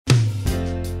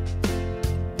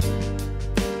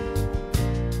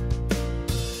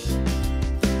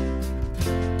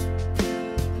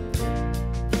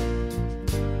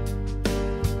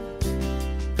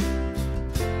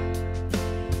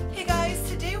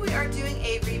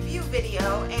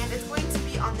video, and it's going to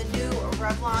be on the new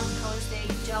Revlon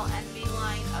Colorstay Gel Envy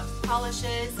line of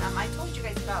polishes. I told you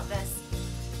guys about this,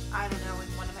 I don't know,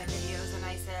 in one of my videos, and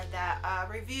I said that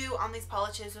a review on these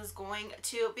polishes was going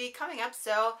to be coming up,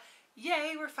 so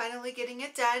yay, we're finally getting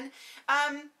it done.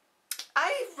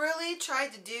 I really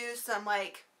tried to do some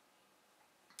like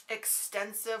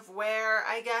extensive wear,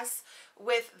 I guess,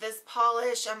 with this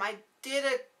polish. I did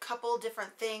a couple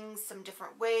different things, some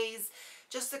different ways,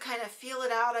 just to kind of feel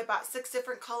it out. I bought 6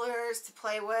 different colors to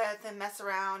play with and mess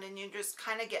around, and you just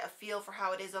kind of get a feel for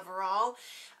how it is overall.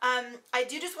 I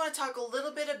do just want to talk a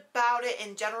little bit about it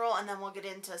in general, and then we'll get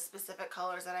into specific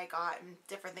colors that I got and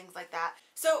different things like that.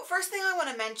 So first thing I want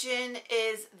to mention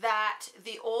is that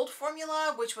the old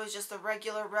formula, which was just the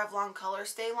regular Revlon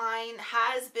Colorstay line,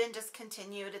 has been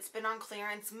discontinued. It's been on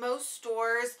clearance. Most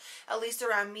stores, at least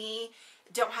around me,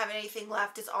 don't have anything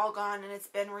left. It's all gone, and it's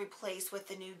been replaced with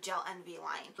the new Gel Envy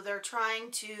line. So they're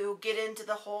trying to get into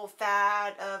the whole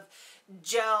fad of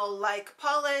gel-like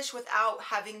polish without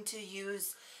having to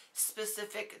use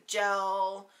specific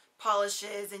gel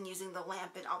polishes and using the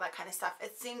lamp and all that kind of stuff.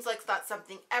 It seems like that's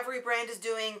something every brand is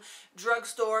doing.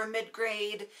 Drugstore,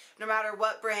 mid-grade, no matter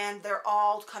what brand, they're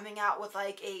all coming out with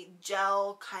like a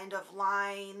gel kind of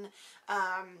line.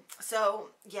 So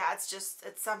yeah, it's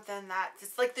something that,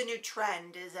 it's like the new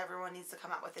trend is everyone needs to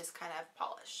come out with this kind of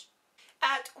polish.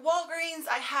 At Walgreens,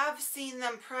 I have seen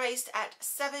them priced at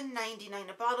 $7.99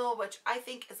 a bottle, which I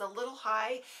think is a little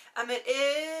high. It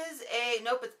is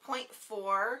nope, it's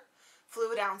 0.4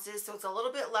 fluid ounces, so it's a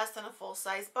little bit less than a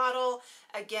full-size bottle.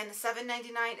 Again,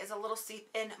 $7.99 is a little steep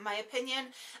in my opinion,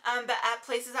 but at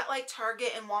places at like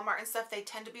Target and Walmart and stuff, they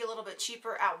tend to be a little bit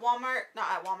cheaper. At Walmart,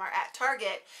 not at Walmart, at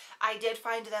Target, I did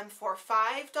find them for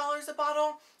 $5 a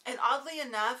bottle, and oddly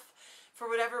enough, for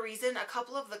whatever reason, a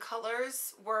couple of the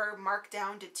colors were marked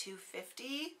down to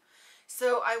 $2.50.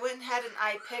 So I went ahead and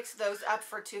I picked those up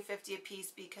for $2.50 a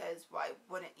piece, because why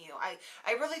wouldn't you? I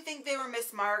really think they were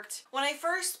mismarked. When I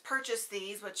first purchased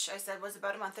these, which I said was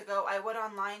about a month ago, I went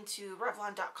online to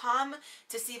Revlon.com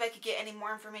to see if I could get any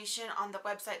more information on the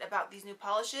website about these new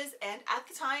polishes, and at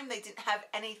the time they didn't have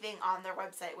anything on their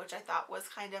website, which I thought was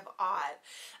kind of odd.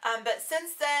 But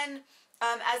since then,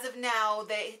 as of now,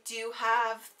 they do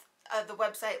have the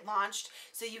website launched,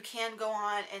 so you can go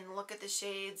on and look at the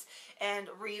shades and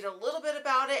read a little bit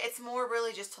about it. It's more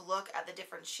really just to look at the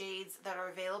different shades that are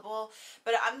available,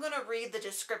 but I'm going to read the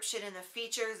description and the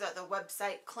features that the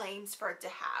website claims for it to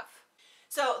have.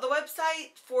 So the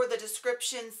website for the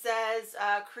description says,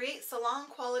 create salon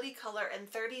quality color in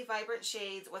 30 vibrant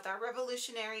shades with our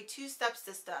revolutionary 2-step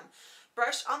system.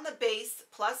 Brush on the base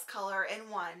plus color in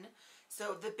one.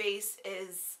 So the base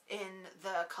is in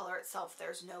the color itself.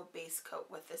 There's no base coat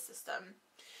with this system.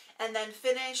 And then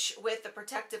finish with the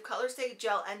protective Colorstay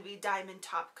Gel Envy Diamond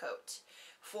Top Coat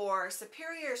for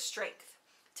superior strength.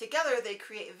 Together they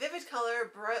create vivid color,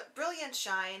 brilliant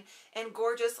shine, and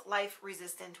gorgeous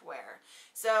life-resistant wear.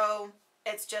 So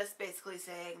it's just basically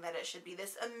saying that it should be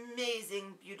this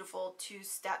amazing, beautiful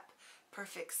 2-step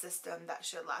perfect system that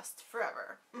should last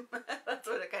forever. That's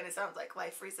what it kind of sounds like,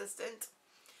 life-resistant.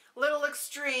 Little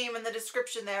extreme in the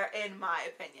description there, in my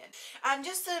opinion.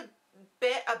 Just a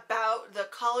bit about the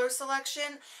color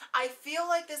selection. I feel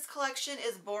like this collection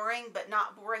is boring, but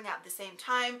not boring at the same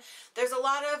time. There's a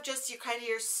lot of just your kind of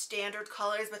your standard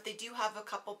colors, but they do have a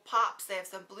couple pops. They have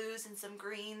some blues and some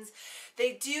greens.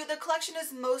 The collection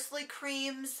is mostly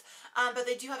creams, but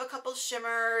they do have a couple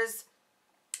shimmers.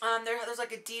 There's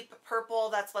like a deep purple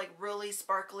that's like really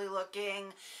sparkly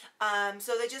looking.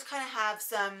 So they just kind of have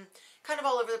some, kind of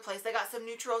all over the place. They got some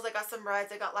neutrals, they got some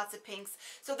reds, they got lots of pinks.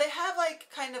 So they have like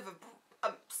kind of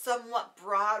a somewhat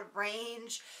broad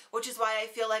range, which is why I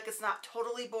feel like it's not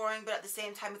totally boring, but at the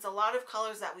same time it's a lot of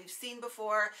colors that we've seen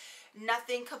before.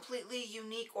 Nothing completely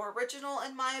unique or original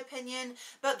in my opinion,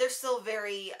 but they're still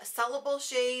very sellable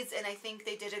shades, and I think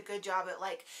they did a good job at,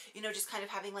 like, you know, just kind of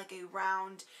having like a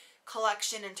round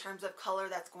collection in terms of color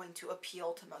that's going to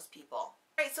appeal to most people.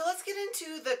 Alright, so let's get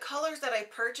into the colors that I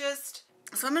purchased.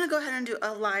 So I'm going to go ahead and do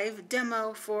a live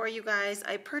demo for you guys.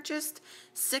 I purchased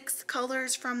 6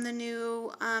 colors from the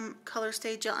new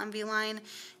Colorstay Gel Envy line,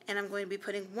 and I'm going to be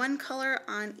putting 1 color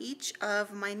on each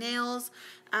of my nails.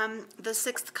 The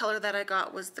 6th color that I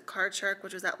got was the Card Shark,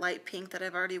 which was that light pink that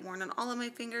I've already worn on all of my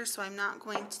fingers, so I'm not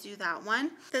going to do that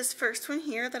one. This first one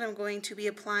here that I'm going to be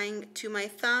applying to my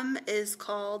thumb is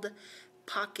called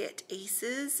Pocket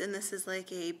Aces, and this is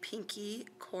like a pinky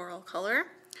coral color.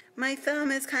 My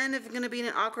thumb is kind of going to be in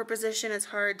an awkward position. It's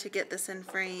hard to get this in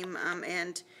frame,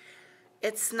 and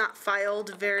it's not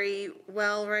filed very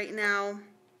well right now,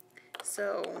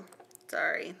 so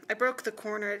Sorry, I broke the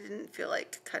corner. I didn't feel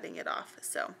like cutting it off,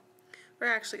 so we're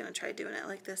actually going to try doing it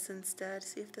like this instead,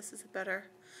 see if this is better.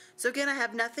 So again, I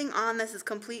have nothing on. This is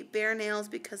complete bare nails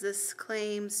because this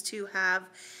claims to have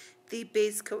the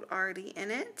base coat already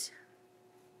in it.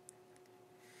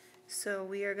 So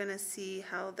we are going to see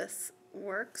how this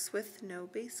works with no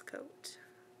base coat.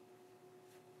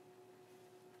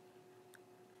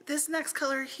 This next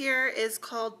color here is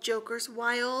called Joker's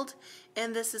Wild,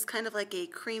 and this is kind of like a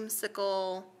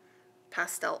creamsicle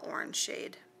pastel orange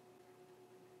shade.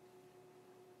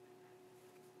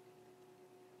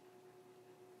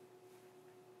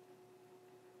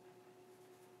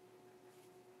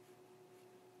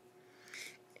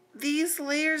 These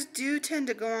layers do tend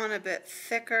to go on a bit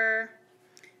thicker.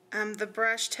 The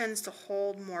brush tends to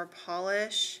hold more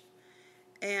polish,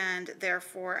 and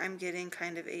therefore I'm getting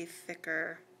kind of a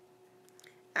thicker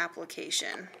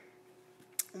application.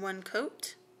 One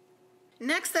coat.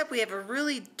 Next up we have a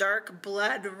really dark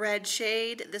blood red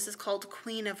shade. This is called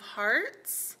Queen of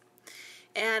Hearts.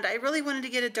 And I really wanted to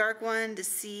get a dark one to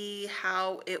see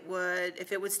how it would,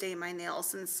 if it would stay in my nails.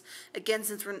 Since, again,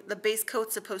 since the base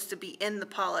coat's supposed to be in the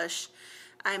polish,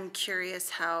 I'm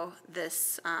curious how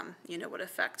this, you know, would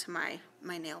affect my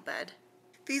nail bed.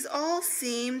 These all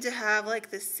seem to have like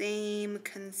the same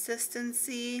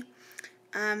consistency.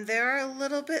 They're a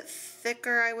little bit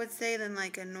thicker, I would say, than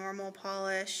like a normal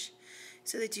polish.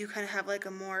 So they do kind of have like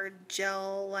a more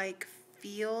gel-like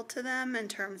feel to them in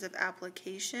terms of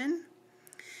application.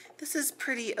 This is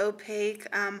pretty opaque.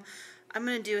 I'm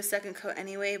going to do a second coat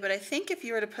anyway, but I think if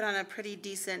you were to put on a pretty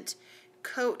decent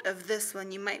coat of this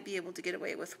one, you might be able to get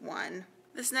away with one.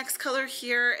 This next color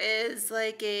here is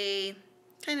like a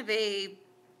kind of a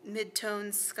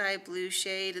mid-tone sky blue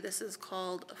shade. This is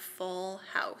called Full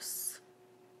House.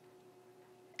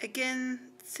 Again,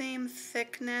 same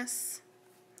thickness.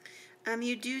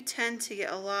 You do tend to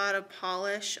get a lot of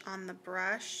polish on the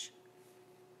brush.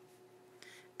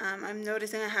 I'm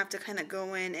noticing I have to kind of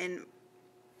go in and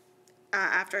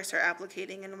after I start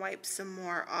applicating and wipe some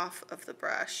more off of the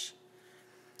brush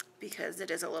because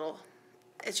it is a little,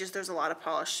 it's just there's a lot of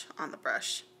polish on the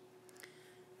brush.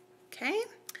 Okay,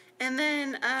 and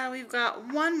then we've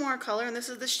got one more color, and this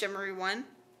is the shimmery one.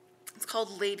 It's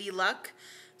called Lady Luck.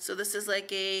 So this is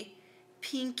like a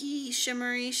pinky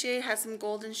shimmery shade, has some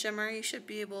golden shimmer. You should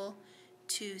be able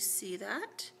to see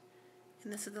that.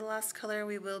 And this is the last color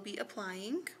we will be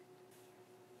applying.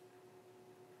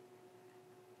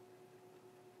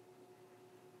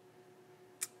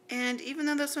 And even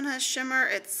though this one has shimmer,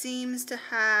 it seems to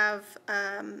have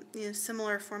you know,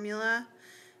 similar formula.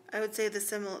 I would say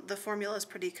the formula is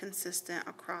pretty consistent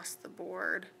across the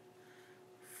board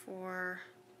for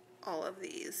all of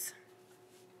these.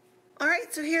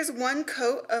 Alright, so here's one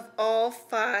coat of all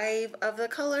 5 of the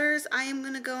colors. I am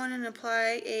going to go in and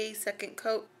apply a second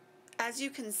coat. As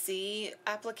you can see,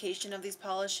 application of these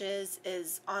polishes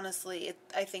is honestly,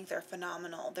 I think they're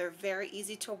phenomenal. They're very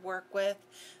easy to work with.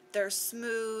 They're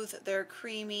smooth, they're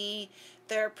creamy,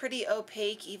 they're pretty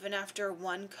opaque even after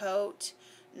one coat.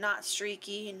 Not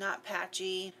streaky, not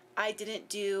patchy. I didn't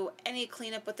do any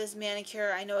cleanup with this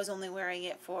manicure. I know I was only wearing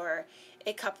it for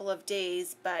a couple of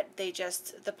days, but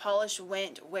the polish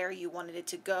went where you wanted it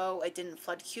to go. It didn't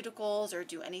flood cuticles or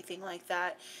do anything like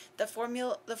that. The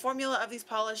formula of these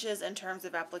polishes in terms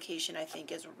of application, I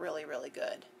think, is really, really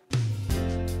good.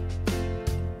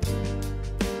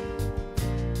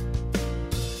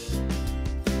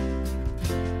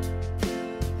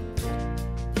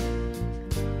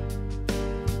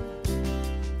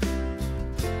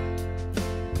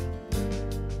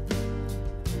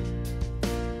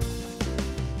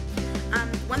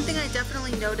 One thing I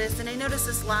definitely noticed, and I noticed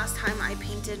this last time I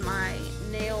painted my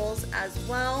nails as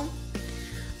well,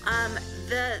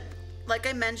 like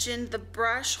I mentioned, the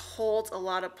brush holds a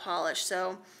lot of polish.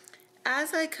 So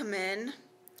as I come in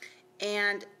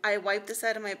and I wipe the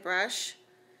side of my brush,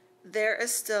 there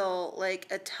is still like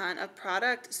a ton of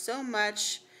product, so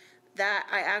much that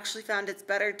I actually found it's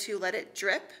better to let it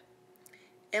drip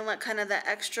and let kind of the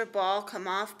extra ball come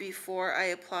off before I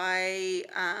apply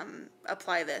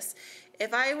this.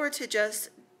 If I were to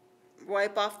just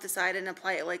wipe off the side and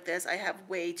apply it like this, I have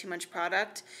way too much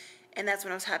product, and that's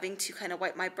when I was having to kind of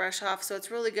wipe my brush off. So it's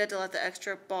really good to let the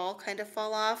extra ball kind of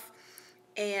fall off,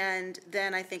 and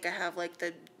then I think I have like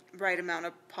the right amount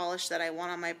of polish that I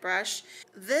want on my brush.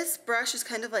 This brush is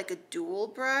kind of like a dual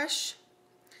brush.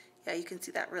 Yeah, you can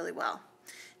see that really well.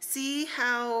 See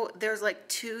how there's like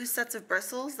 2 sets of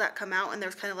bristles that come out, and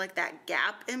there's kind of like that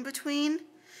gap in between?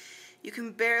 You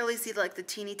can barely see like the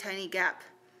teeny tiny gap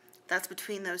that's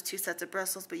between those 2 sets of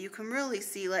bristles, but you can really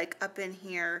see like up in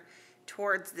here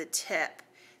towards the tip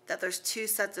that there's two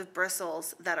sets of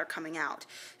bristles that are coming out.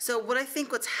 So what I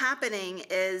think what's happening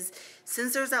is,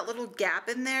 since there's that little gap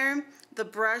in there, the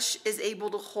brush is able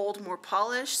to hold more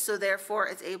polish, so therefore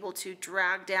it's able to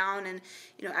drag down, and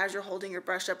you know, as you're holding your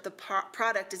brush up, the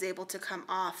product is able to come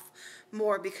off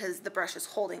more because the brush is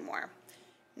holding more.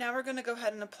 Now we're going to go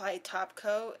ahead and apply top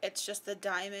coat. It's just the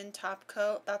diamond top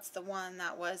coat. That's the one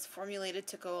that was formulated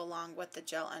to go along with the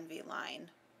Gel Envy line.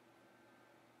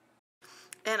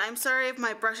 And I'm sorry if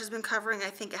my brush has been covering.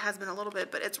 I think it has been a little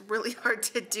bit, but it's really hard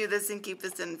to do this and keep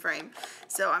this in frame.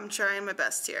 So I'm trying my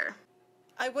best here.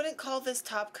 I wouldn't call this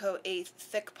top coat a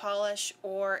thick polish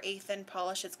or a thin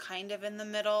polish. It's kind of in the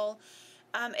middle.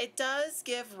 It does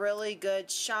give really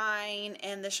good shine,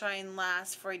 and the shine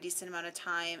lasts for a decent amount of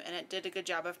time, and it did a good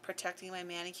job of protecting my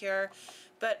manicure.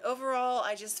 But overall,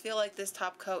 I just feel like this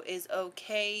top coat is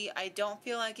okay. I don't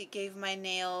feel like it gave my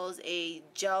nails a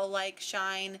gel-like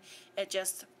shine. It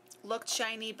just looked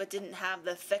shiny but didn't have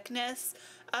the thickness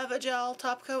of a gel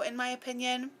top coat, in my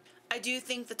opinion. I do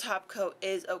think the top coat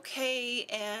is okay,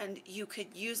 and you could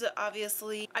use it,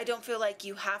 obviously. I don't feel like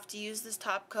you have to use this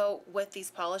top coat with these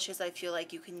polishes. I feel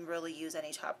like you can really use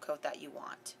any top coat that you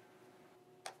want.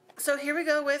 So here we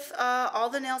go with all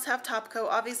the nails have top coat.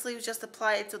 Obviously, it was just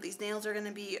applied, so these nails are going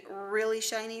to be really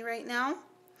shiny right now.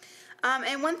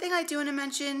 And one thing I do want to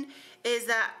mention is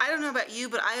that, I don't know about you,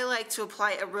 but I like to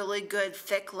apply a really good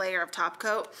thick layer of top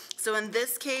coat. So in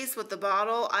this case with the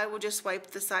bottle, I will just wipe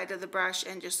the side of the brush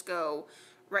and just go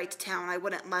right to town. I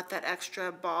wouldn't let that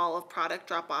extra ball of product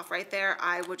drop off right there.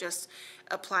 I would just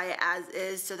apply it as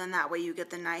is, so then that way you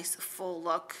get the nice full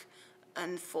look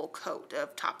and full coat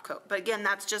of top coat. But again,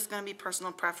 that's just going to be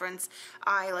personal preference.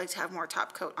 I like to have more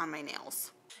top coat on my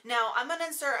nails. Now I'm going to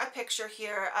insert a picture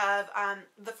here of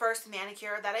the first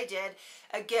manicure that I did.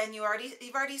 Again, you've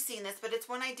already seen this, but it's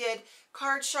when I did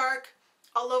Card Shark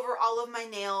all over all of my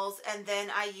nails, and then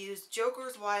I used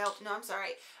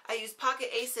I used Pocket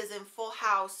Aces in Full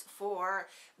House for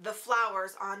the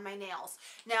flowers on my nails.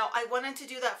 Now I wanted to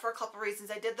do that for a couple reasons.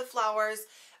 I did the flowers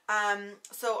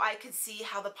so I could see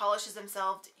how the polishes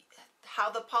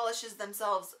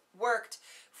themselves worked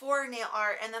for nail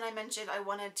art, and then I mentioned I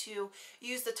wanted to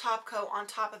use the top coat on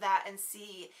top of that and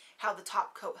see how the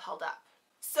top coat held up.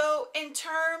 So in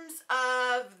terms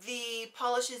of the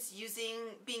polishes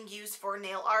being used for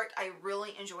nail art, I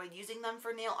really enjoyed using them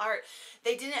for nail art.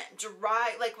 They didn't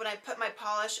dry, like when I put my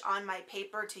polish on my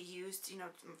paper to use, you know,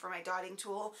 for my dotting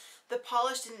tool, the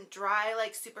polish didn't dry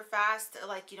like super fast.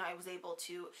 Like, you know, I was able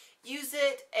to use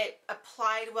it. It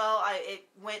applied well. I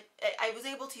was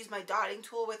able to use my dotting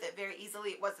tool with it very easily.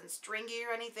 It wasn't stringy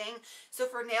or anything. So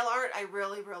for nail art, I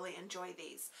really, really enjoy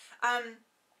these.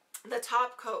 The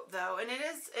top coat though, and it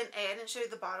is in I didn't show you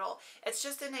the bottle, it's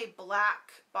just in a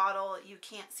black bottle. You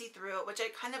can't see through it, which I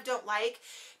kind of don't like,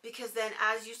 because then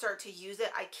as you start to use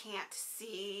it, I can't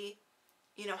see,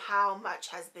 you know, how much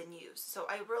has been used. So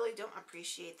I really don't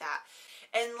appreciate that.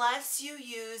 Unless you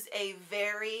use a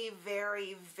very,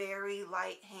 very, very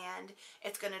light hand,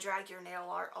 it's going to drag your nail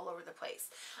art all over the place.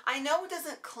 I know it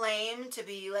doesn't claim to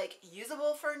be like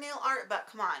usable for nail art, but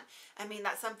come on. I mean,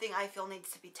 that's something I feel needs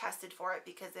to be tested for it,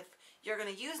 because if you're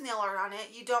going to use nail art on it,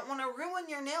 you don't want to ruin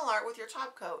your nail art with your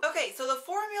top coat. Okay, so the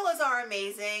formulas are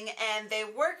amazing, and they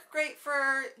work great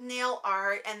for nail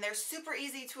art, and they're super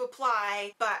easy to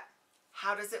apply, but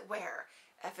how does it wear?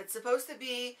 If it's supposed to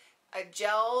be a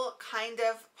gel kind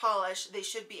of polish, they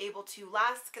should be able to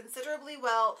last considerably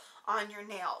well on your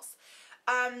nails.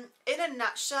 In a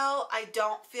nutshell, I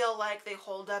don't feel like they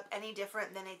hold up any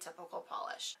different than a typical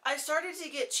polish. I started to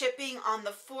get chipping on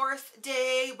the 4th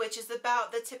day, which is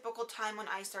about the typical time when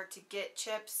I start to get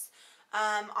chips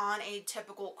on a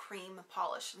typical cream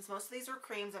polish. Since most of these were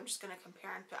creams, I'm just going to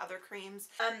compare them to other creams.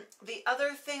 The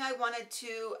other thing I wanted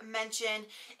to mention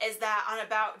is that on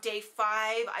about day 5,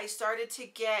 I started to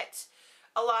get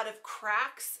a lot of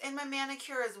cracks in my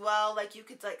manicure as well. Like you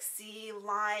could like see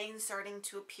lines starting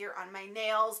to appear on my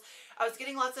nails. I was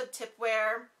getting lots of tip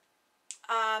wear.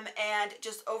 And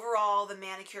just overall the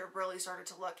manicure really started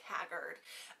to look haggard.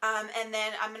 And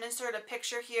then I'm going to insert a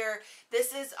picture here.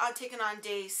 This is taken on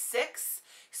day 6,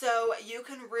 so you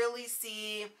can really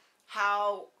see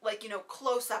how, like, you know,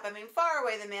 close up, I mean far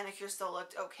away the manicure still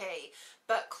looked okay,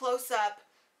 but close up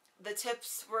the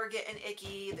tips were getting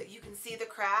icky, that you can see the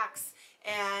cracks,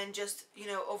 and just, you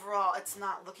know, overall it's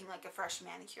not looking like a fresh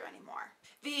manicure anymore.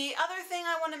 The other thing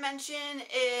I want to mention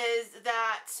is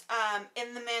that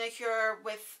in the manicure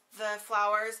with the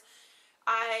flowers,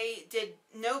 I did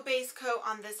no base coat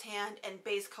on this hand and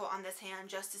base coat on this hand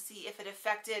just to see if it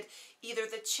affected either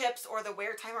the chips or the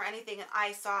wear time or anything, and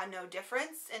I saw no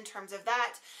difference in terms of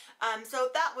that. So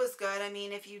that was good. I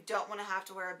mean, if you don't want to have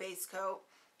to wear a base coat,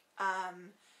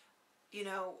 you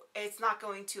know, it's not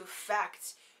going to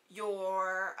affect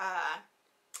your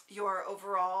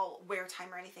overall wear time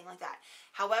or anything like that.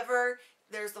 However,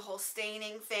 there's the whole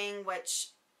staining thing, which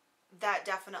that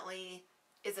definitely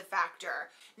is a factor.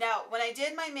 Now, when I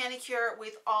did my manicure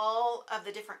with all of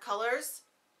the different colors,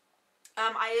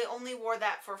 I only wore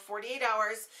that for 48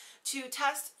 hours to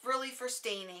test really for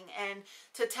staining and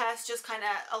to test just kind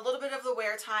of a little bit of the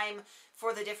wear time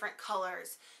for the different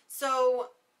colors. So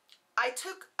I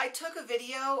took a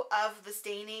video of the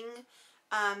staining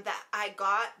that I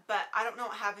got, but I don't know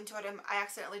what happened to it. I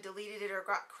accidentally deleted it or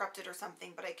got corrupted or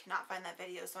something, but I cannot find that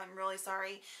video, so I'm really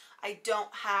sorry. I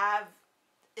don't have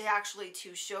it actually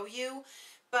to show you,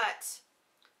 but,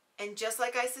 and just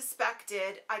like I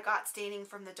suspected, I got staining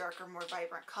from the darker, more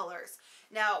vibrant colors.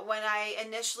 Now, when I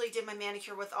initially did my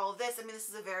manicure with all of this, I mean, this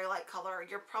is a very light color.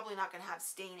 You're probably not going to have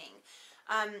staining.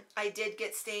 I did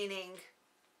get staining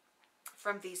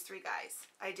from these three guys.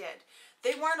 I did.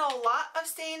 They weren't a lot of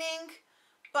staining,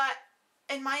 but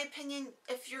in my opinion,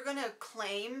 if you're going to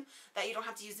claim that you don't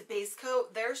have to use a base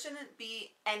coat, there shouldn't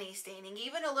be any staining.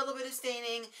 Even a little bit of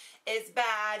staining is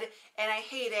bad, and I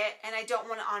hate it, and I don't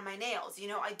want it on my nails. You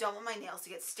know, I don't want my nails to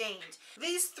get stained.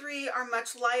 These three are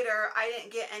much lighter. I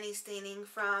didn't get any staining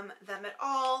from them at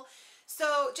all.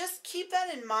 So just keep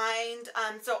that in mind.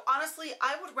 So honestly,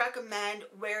 I would recommend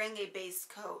wearing a base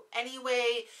coat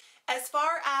anyway. As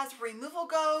far as removal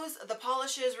goes, the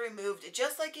polish is removed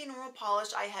just like a normal polish.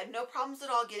 I had no problems at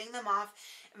all getting them off.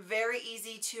 Very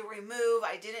easy to remove.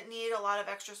 I didn't need a lot of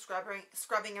extra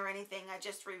scrubbing or anything. I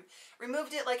just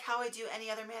removed it like how I do any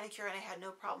other manicure, and I had no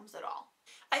problems at all.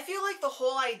 I feel like the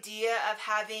whole idea of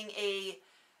having a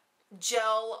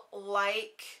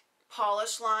gel-like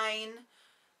polish line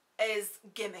is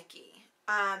gimmicky.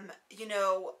 You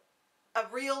know, a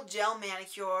real gel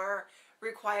manicure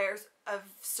requires a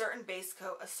certain base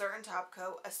coat, a certain top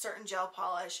coat, a certain gel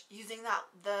polish, using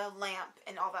the lamp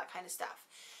and all that kind of stuff.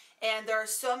 And there are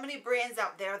so many brands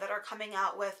out there that are coming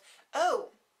out with, oh,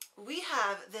 we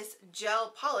have this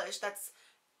gel polish that's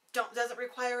doesn't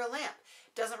require a lamp,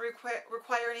 doesn't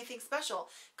require anything special,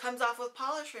 comes off with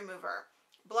polish remover,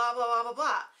 blah, blah, blah, blah,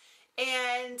 blah.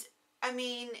 And I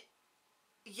mean,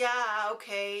 yeah,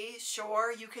 okay,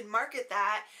 sure, you can market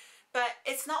that, but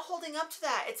it's not holding up to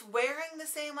that. It's wearing the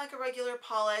same like a regular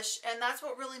polish, and that's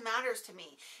what really matters to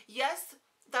me. Yes,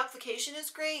 the application is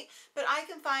great, but I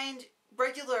can find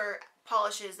regular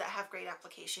polishes that have great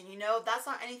application. You know, that's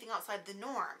not anything outside the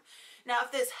norm. Now,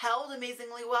 if this held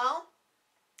amazingly well,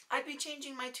 I'd be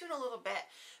changing my tune a little bit,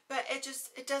 but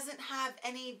it doesn't have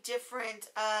any different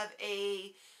of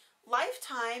a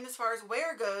lifetime as far as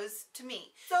wear goes to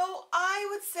me. So I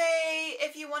would say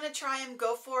if you want to try them,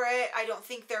 go for it. I don't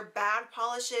think they're bad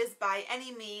polishes by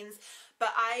any means,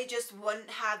 but I just wouldn't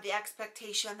have the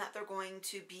expectation that they're going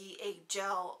to be a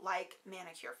gel-like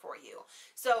manicure for you.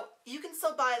 So you can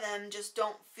still buy them, just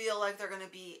don't feel like they're going to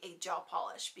be a gel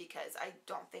polish, because I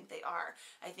don't think they are.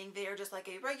 I think they are just like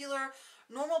a regular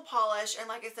normal polish, and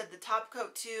like I said, the top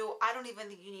coat too, I don't even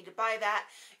think you need to buy that.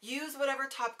 Use whatever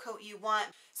top coat you want.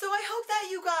 So I hope that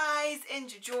you guys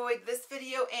enjoyed this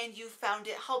video and you found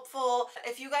it helpful.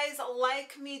 If you guys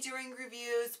like me doing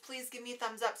reviews, please give me a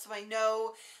thumbs up so I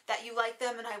know that you like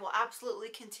them, and I will absolutely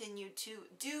continue to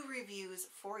do reviews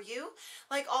for you.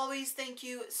 Like always, thank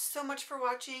you so much for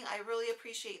watching. I really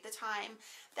appreciate the time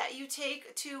that you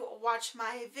take to watch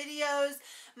my videos.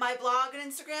 My blog and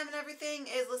Instagram and everything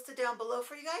is listed down below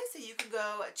for you guys, so you can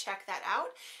go check that out.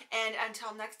 And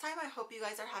until next time, I hope you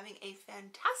guys are having a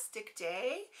fantastic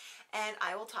day, and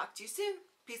I will talk to you soon.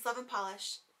 Peace, love, and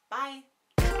polish. Bye.